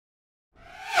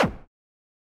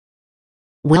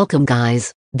Welcome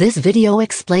guys, this video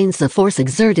explains the force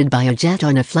exerted by a jet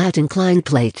on a flat inclined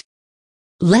plate.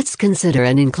 Let's consider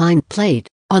an inclined plate,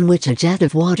 on which a jet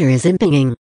of water is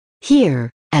impinging. Here,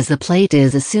 as the plate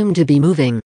is assumed to be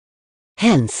moving.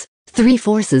 Hence, three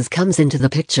forces comes into the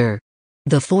picture.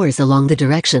 The force along the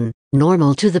direction,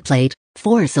 normal to the plate,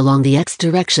 force along the x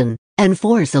direction, and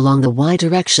force along the y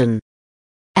direction.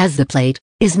 As the plate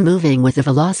is moving with a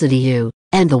velocity u,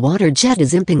 and the water jet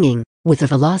is impinging with a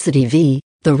velocity v,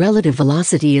 the relative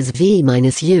velocity is v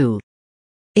minus u.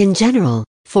 In general,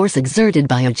 force exerted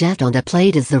by a jet on a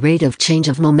plate is the rate of change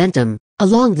of momentum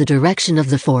along the direction of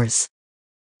the force.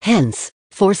 Hence,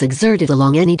 force exerted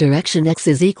along any direction x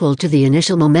is equal to the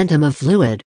initial momentum of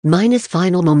fluid minus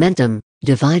final momentum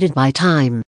divided by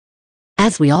time.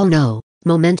 As we all know,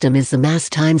 momentum is the mass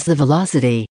times the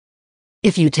velocity.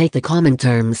 If you take the common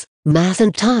terms, mass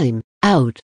and time,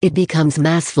 out, it becomes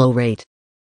mass flow rate.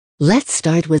 Let's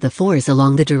start with the force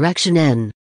along the direction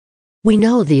n. We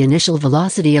know the initial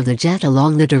velocity of the jet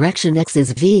along the direction x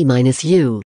is v minus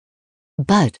u.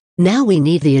 But, now we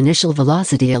need the initial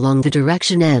velocity along the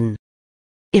direction n.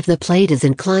 If the plate is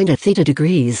inclined at theta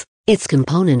degrees, its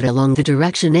component along the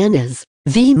direction n is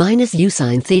v minus u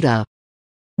sine theta.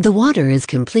 The water is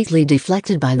completely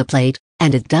deflected by the plate,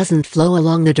 and it doesn't flow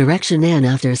along the direction n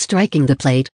after striking the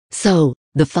plate, so,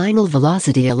 the final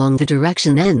velocity along the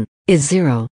direction n is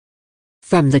 0.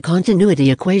 From the continuity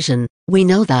equation, we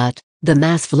know that the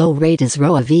mass flow rate is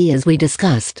rho of v as we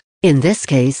discussed. In this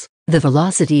case, the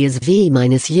velocity is v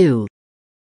minus u.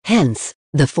 Hence,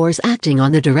 the force acting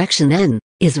on the direction n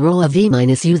is rho of v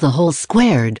minus u the whole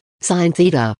squared, sine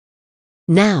theta.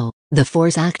 Now, the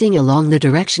force acting along the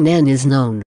direction n is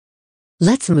known.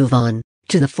 Let's move on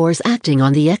to the force acting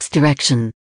on the x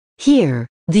direction. Here,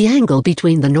 the angle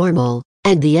between the normal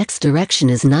and the x direction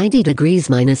is 90 degrees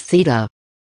minus theta.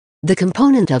 The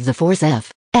component of the force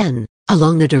F, n,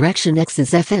 along the direction x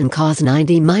is Fn cos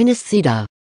 90 minus theta.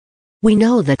 We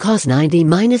know that cos 90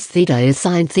 minus theta is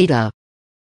sine theta.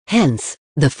 Hence,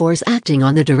 the force acting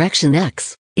on the direction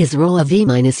x is rho of v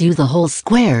minus u the whole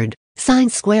squared, sine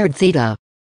squared theta.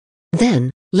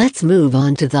 Then, let's move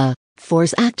on to the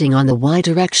force acting on the y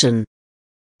direction.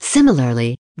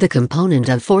 Similarly, the component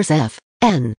of force F,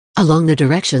 n, along the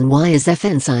direction y is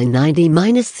Fn sine 90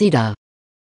 minus theta.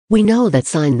 We know that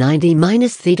sine 90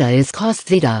 minus theta is cos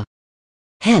theta.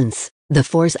 Hence, the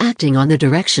force acting on the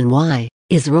direction y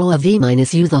is rho of v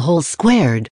minus u the whole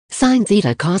squared, sine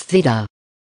theta cos theta.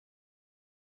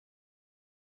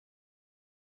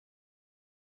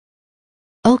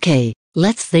 Okay,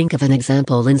 let's think of an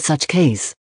example in such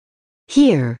case.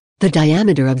 Here, the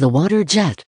diameter of the water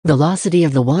jet, velocity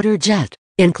of the water jet,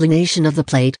 inclination of the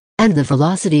plate, and the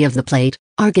velocity of the plate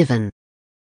are given.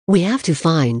 We have to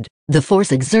find the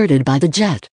force exerted by the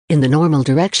jet in the normal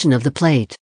direction of the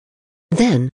plate.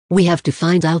 Then, we have to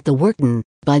find out the work done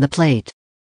by the plate.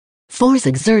 Force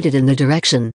exerted in the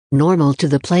direction normal to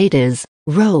the plate is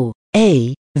rho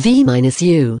a v minus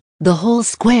u the whole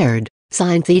squared,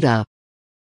 sine theta.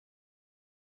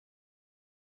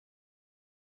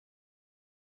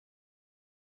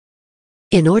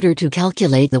 In order to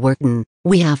calculate the work done,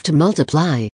 we have to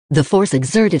multiply the force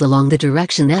exerted along the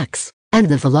direction x and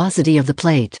the velocity of the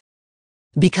plate.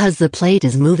 Because the plate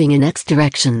is moving in x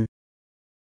direction.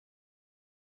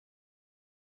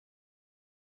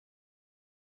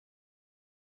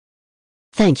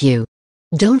 Thank you.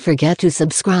 Don't forget to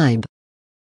subscribe.